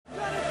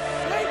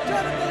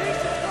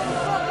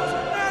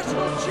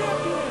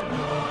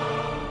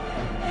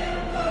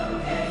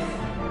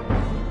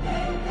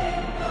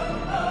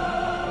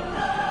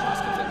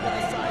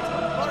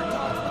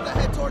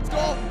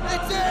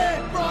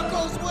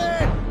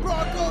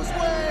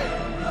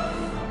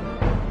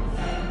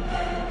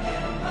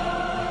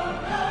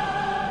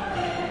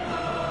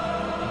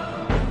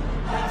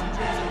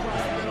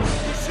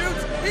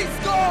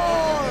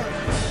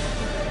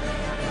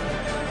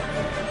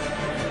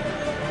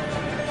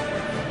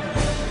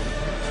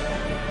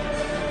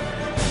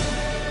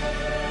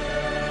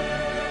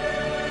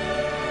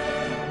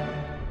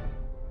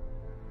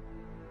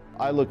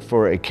I look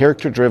for a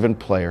character-driven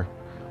player,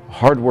 a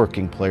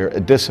hard-working player, a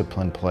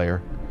disciplined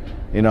player,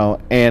 you know,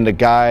 and a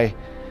guy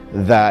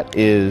that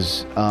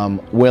is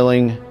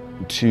willing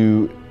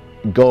to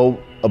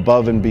go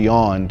above and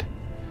beyond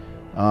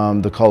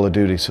the call of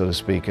duty, so to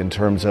speak, in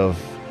terms of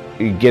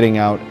getting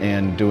out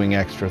and doing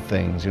extra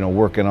things, you know,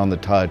 working on the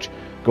touch,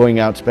 going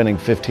out, spending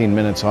 15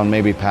 minutes on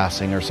maybe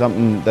passing or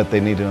something that they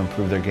need to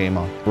improve their game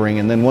on.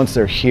 And then once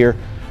they're here,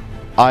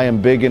 I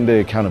am big into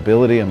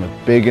accountability, I'm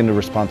big into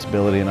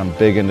responsibility, and I'm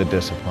big into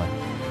discipline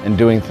and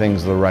doing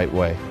things the right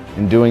way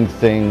and doing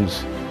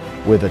things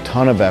with a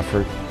ton of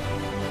effort,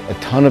 a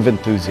ton of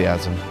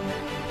enthusiasm,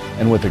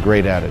 and with a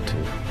great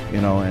attitude,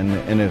 you know.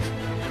 And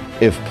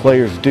if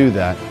players do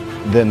that,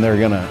 then they're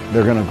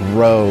gonna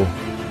grow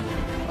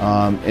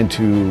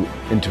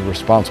into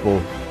responsible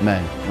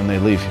men when they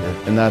leave here.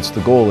 And that's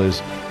the goal.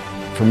 Is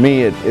for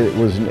me,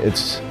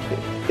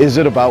 is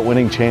it about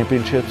winning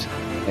championships?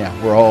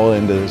 Yeah, we're all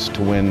into this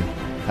to win,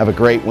 have a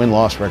great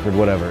win-loss record,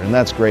 whatever, and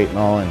that's great and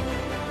all and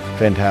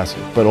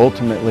fantastic. But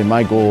ultimately,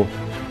 my goal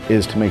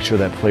is to make sure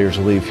that players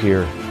leave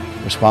here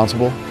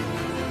responsible,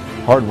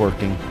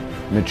 hardworking,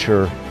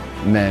 mature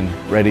men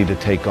ready to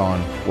take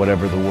on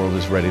whatever the world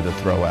is ready to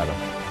throw at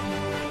them.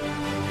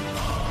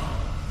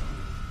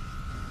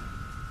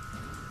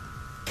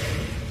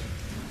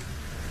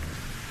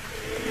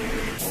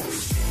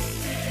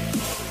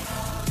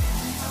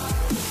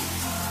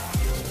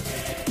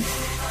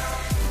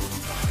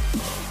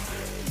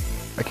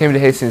 I came to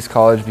Hastings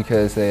College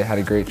because they had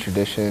a great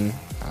tradition.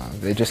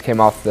 They just came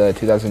off the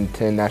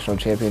 2010 national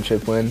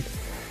championship win,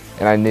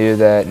 and I knew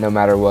that no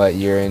matter what,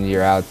 year in,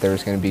 year out, there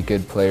was going to be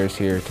good players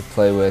here to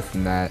play with,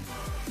 and that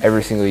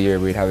every single year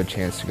we'd have a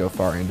chance to go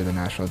far into the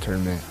national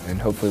tournament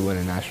and hopefully win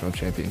a national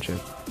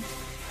championship.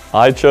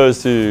 I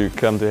chose to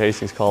come to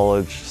Hastings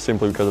College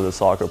simply because of the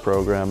soccer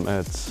program.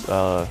 It's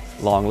a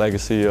long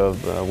legacy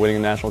of winning a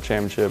national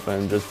championship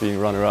and just being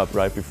runner-up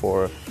right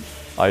before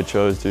I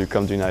chose to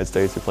come to the United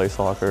States to play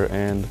soccer,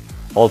 and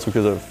also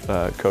because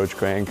of Coach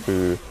Crank,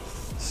 who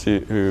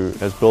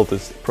has built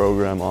this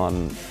program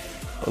on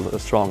a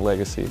strong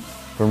legacy.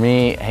 For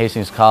me,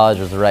 Hastings College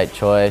was the right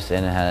choice,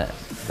 and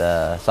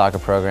the soccer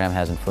program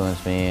has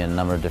influenced me in a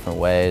number of different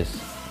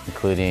ways,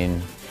 including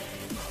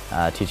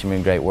teaching me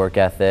a great work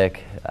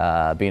ethic,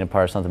 being a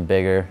part of something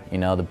bigger. You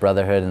know, the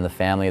brotherhood and the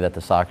family that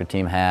the soccer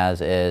team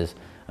has is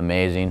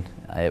amazing.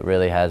 It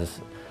really has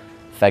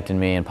affected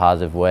me in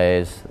positive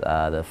ways.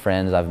 The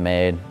friends I've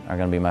made are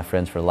going to be my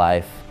friends for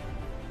life.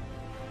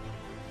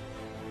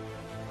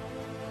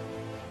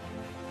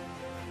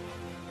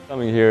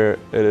 Coming here,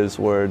 it is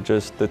where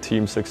just the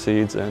team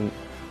succeeds, and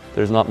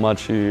there's not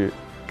much you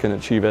can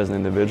achieve as an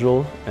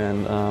individual,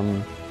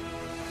 and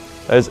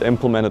it's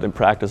implemented in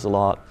practice a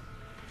lot.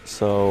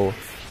 So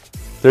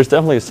there's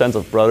definitely a sense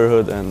of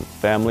brotherhood and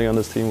family on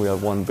this team. We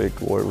have one big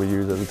word we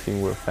use as a team: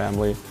 we're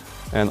family.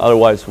 And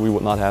otherwise, we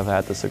would not have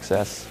had the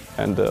success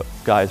and the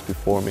guys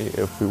before me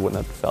if we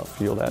wouldn't have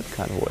feel that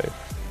kind of way.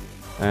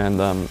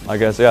 And I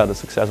guess, yeah, the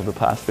success of the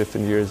past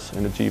 15 years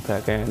in the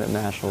GPAC and at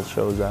Nationals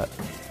shows that.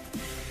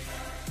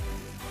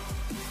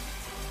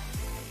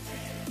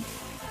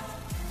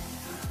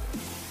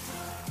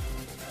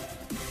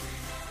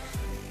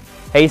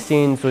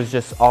 Hastings was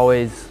just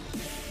always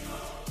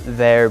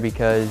there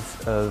because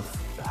of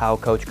how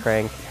Coach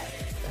Crank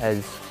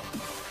has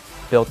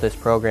built this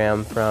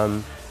program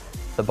from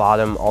the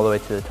bottom all the way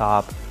to the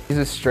top. He's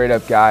a straight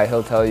up guy.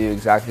 He'll tell you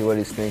exactly what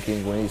he's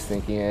thinking, when he's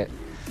thinking it.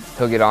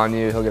 He'll get on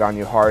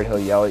you hard, he'll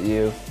yell at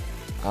you.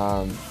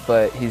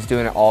 But he's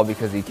doing it all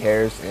because he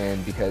cares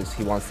and because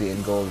he wants the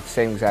end goal, the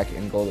same exact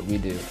end goal that we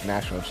do,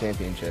 national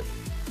championship.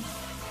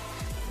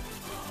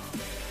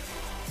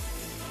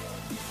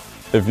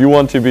 If you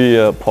want to be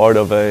a part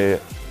of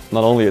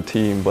not only a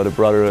team, but a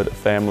brotherhood, a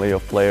family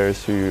of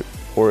players who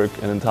work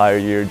an entire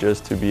year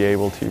just to be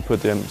able to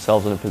put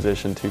themselves in a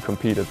position to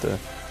compete at the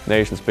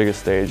nation's biggest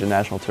stage, a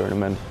national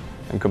tournament,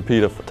 and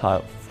compete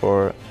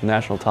for a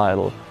national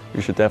title,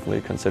 you should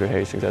definitely consider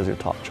Hastings as your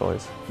top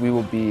choice. We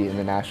will be in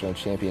the national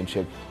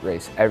championship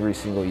race every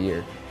single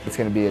year. It's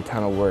going to be a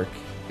ton of work.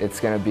 It's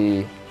going to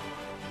be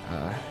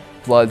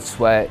blood,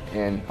 sweat,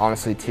 and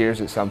honestly tears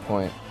at some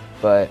point.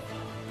 But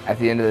at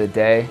the end of the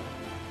day,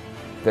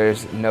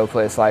 there's no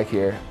place like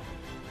here.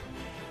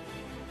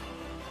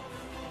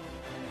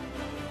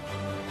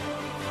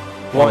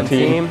 One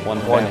team, one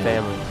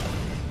family.